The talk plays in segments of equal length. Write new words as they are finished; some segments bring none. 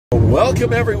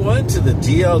Welcome everyone to the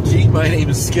DLG. My name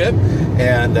is Skip,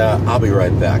 and I'll be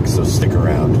right back, so stick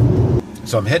around.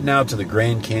 So I'm heading out to the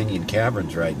Grand Canyon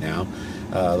Caverns right now.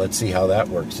 Let's see how that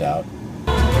works out.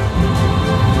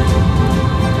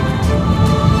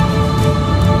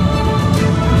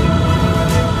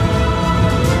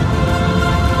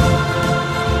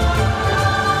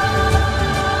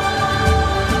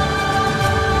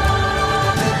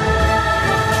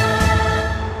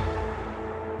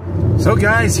 So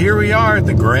guys, here we are at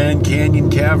the Grand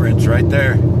Canyon Caverns right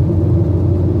there.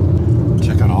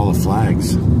 Check out all the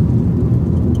flags.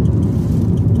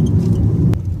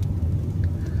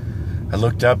 I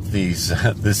looked up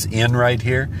this inn right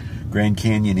here, Grand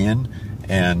Canyon Inn,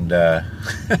 and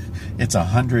it's I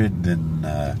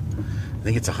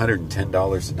think it's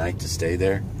 $110 a night to stay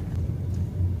there.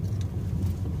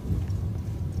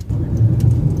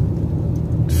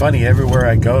 It's funny, everywhere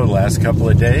I go the last couple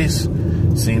of days,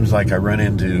 seems like I run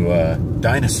into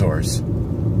dinosaurs.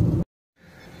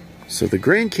 So the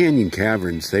Grand Canyon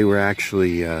Caverns, they were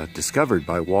actually discovered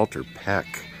by Walter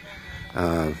Peck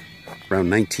around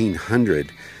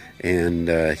 1900,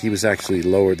 and he was actually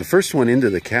lowered. The first one into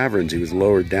the caverns, he was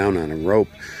lowered down on a rope,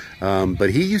 but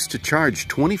he used to charge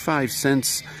 25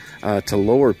 cents to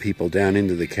lower people down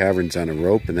into the caverns on a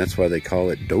rope, and that's why they call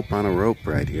it dope on a rope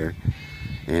right here.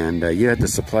 And you had to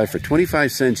supply, for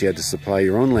 25 cents, you had to supply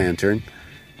your own lantern.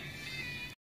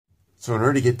 So in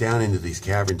order to get down into these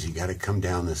caverns, you got to come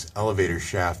down this elevator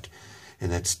shaft,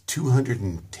 and that's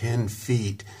 210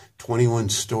 feet, 21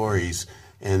 stories,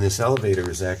 and this elevator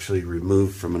is actually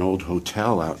removed from an old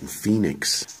hotel out in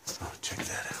Phoenix. Oh, check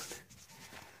that out.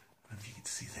 I don't know if you can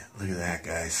see that. Look at that,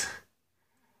 guys.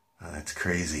 Oh, that's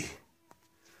crazy.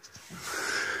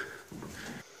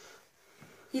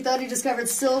 He thought he discovered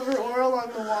silver ore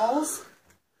along the walls,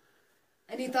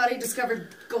 and he thought he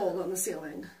discovered gold on the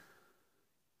ceiling.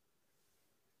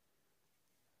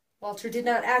 Walter did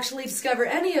not actually discover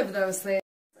any of those things,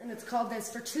 and it's called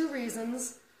this for two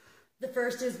reasons. The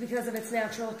first is because of its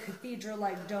natural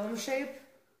cathedral-like dome shape.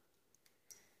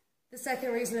 The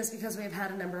second reason is because we've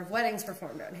had a number of weddings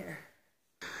performed down here.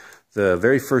 The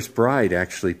very first bride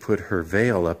actually put her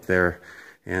veil up there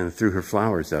and threw her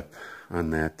flowers up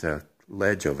on that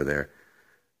ledge over there.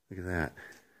 Look at that.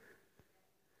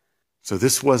 So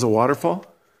this was a waterfall?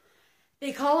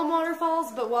 They call them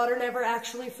waterfalls, but water never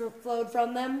actually flowed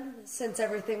from them, since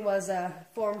everything was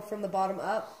formed from the bottom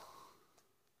up.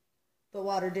 But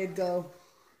water did go.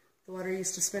 The water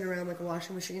used to spin around like a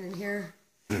washing machine in here.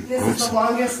 This is the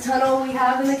longest tunnel we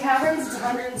have in the caverns. It's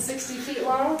 160 feet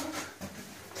long.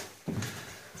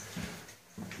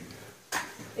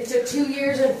 It took 2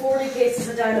 years and 40 cases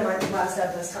of dynamite to blast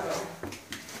out this tunnel.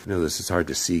 I know this is hard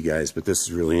to see, guys, but this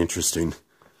is really interesting.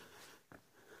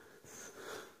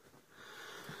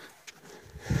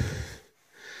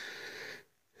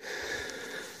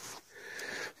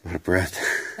 Out of breath.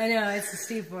 I know, it's a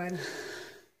steep one.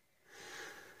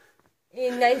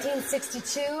 In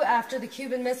 1962, after the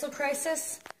Cuban Missile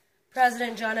Crisis,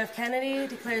 President John F. Kennedy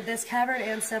declared this cavern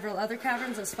and several other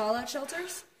caverns as fallout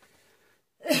shelters.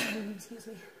 Excuse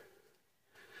me.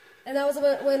 And that was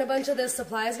when a bunch of the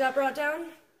supplies got brought down.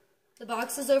 The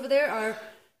boxes over there are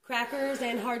crackers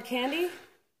and hard candy.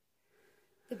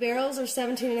 The barrels are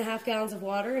 17.5 gallons of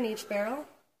water in each barrel.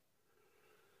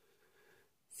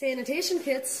 Sanitation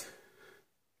kits,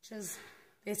 which is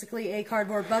basically a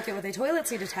cardboard bucket with a toilet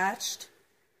seat attached,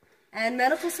 and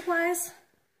medical supplies,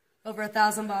 over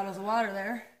 1,000 bottles of water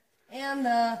there, and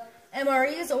the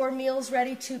MREs, or meals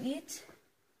ready to eat.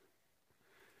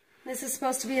 This is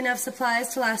supposed to be enough supplies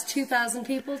to last 2,000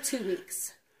 people 2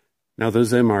 weeks. Now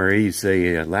those MREs,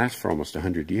 they last for almost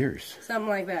 100 years. Something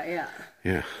like that, yeah.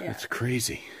 Yeah, that's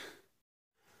crazy.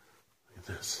 Look at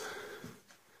this.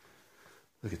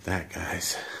 Look at that,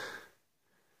 guys.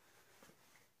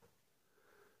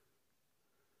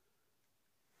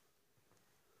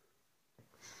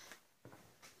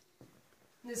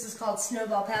 This is called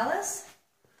Snowball Palace.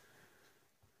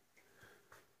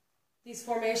 These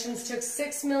formations took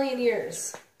 6 million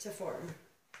years to form.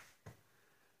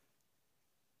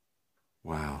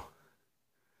 Wow.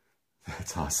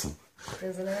 That's awesome.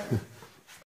 Isn't it?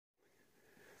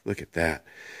 Look at that.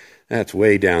 That's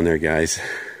way down there, guys.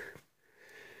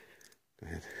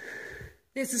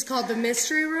 This is called the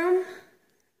Mystery Room.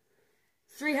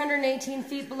 318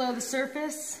 feet below the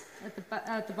surface,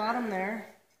 at the bottom there.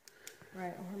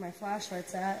 Right where my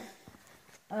flashlight's at.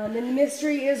 And the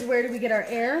mystery is, where do we get our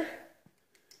air?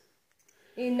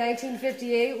 In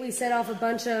 1958, we set off a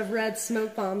bunch of red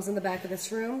smoke bombs in the back of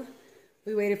this room.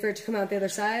 We waited for it to come out the other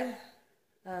side.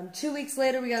 2 weeks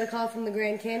later, we got a call from the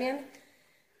Grand Canyon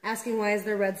asking why is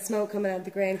there red smoke coming out of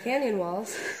the Grand Canyon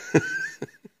walls.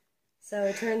 So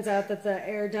it turns out that the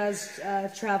air does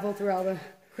travel through all the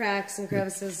cracks and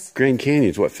crevices. Grand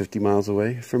Canyon's what, 50 miles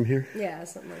away from here? Yeah,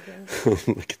 something like that. Oh,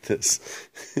 look at this.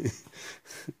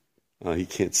 Oh, you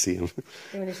can't see them.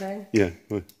 You want me to shine? Yeah.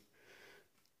 Good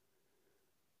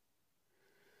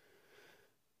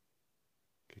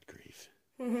grief.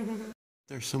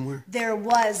 There somewhere? There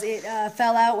was. It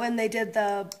fell out when they did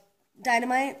the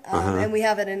dynamite, and we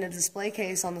have it in a display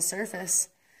case on the surface.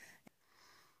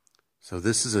 So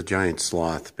this is a giant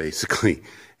sloth, basically,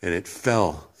 and it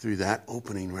fell through that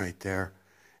opening right there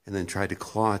and then tried to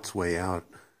claw its way out.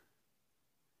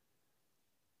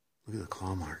 Look at the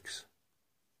claw marks.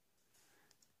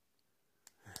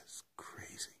 That's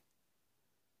crazy.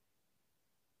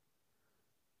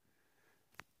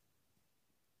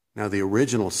 Now, the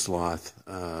original sloth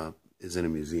is in a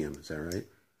museum, is that right?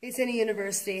 It's in a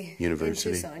university. University?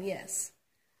 In Tucson, yes.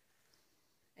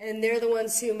 And they're the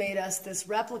ones who made us this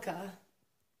replica.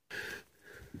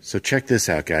 So check this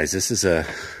out, guys. This is a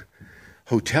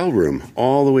hotel room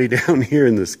all the way down here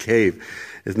in this cave.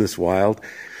 Isn't this wild?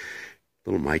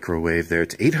 Little microwave there.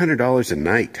 It's $800 a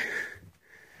night.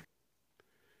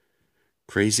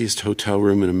 Craziest hotel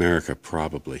room in America,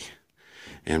 probably.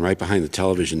 And right behind the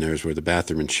television there is where the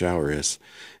bathroom and shower is.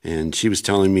 And she was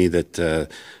telling me that the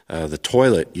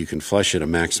toilet, you can flush it a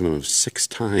maximum of 6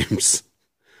 times.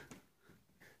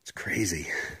 It's crazy.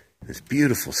 This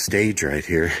beautiful stage right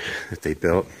here that they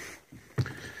built.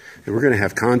 And we're going to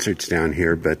have concerts down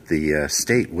here, but the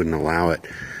state wouldn't allow it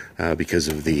because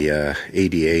of the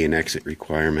ADA and exit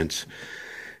requirements.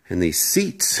 And these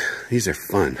seats, these are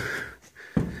fun.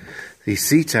 These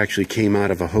seats actually came out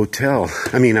of a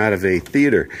out of a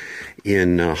theater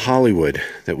in Hollywood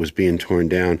that was being torn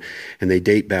down, and they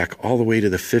date back all the way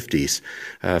to the 50s.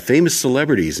 Famous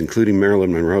celebrities, including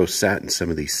Marilyn Monroe, sat in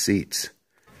some of these seats.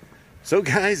 So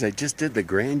guys, I just did the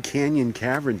Grand Canyon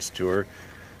Caverns tour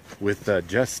with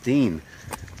Justine.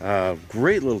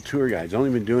 Great little tour guide. Only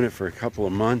been doing it for a couple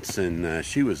of months, and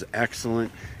she was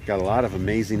excellent. Got a lot of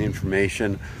amazing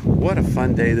information. What a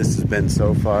fun day this has been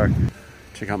so far.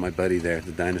 Check out my buddy there,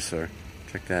 the dinosaur.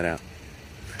 Check that out.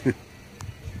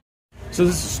 So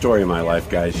this is the story of my life,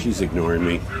 guys. She's ignoring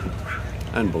me.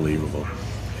 Unbelievable.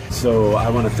 So I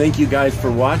want to thank you guys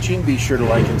for watching. Be sure to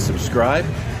like and subscribe.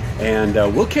 And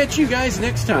we'll catch you guys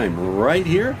next time right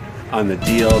here on the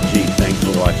DLG. Thanks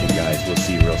for watching, guys. We'll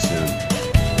see you real soon.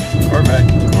 Corvette,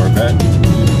 Corvette,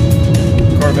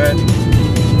 Corvette,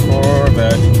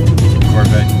 Corvette,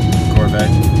 Corvette,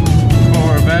 Corvette,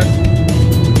 Corvette,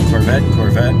 Corvette,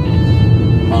 Corvette,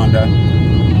 Honda,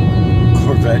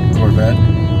 Corvette, Corvette,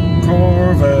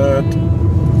 Corvette.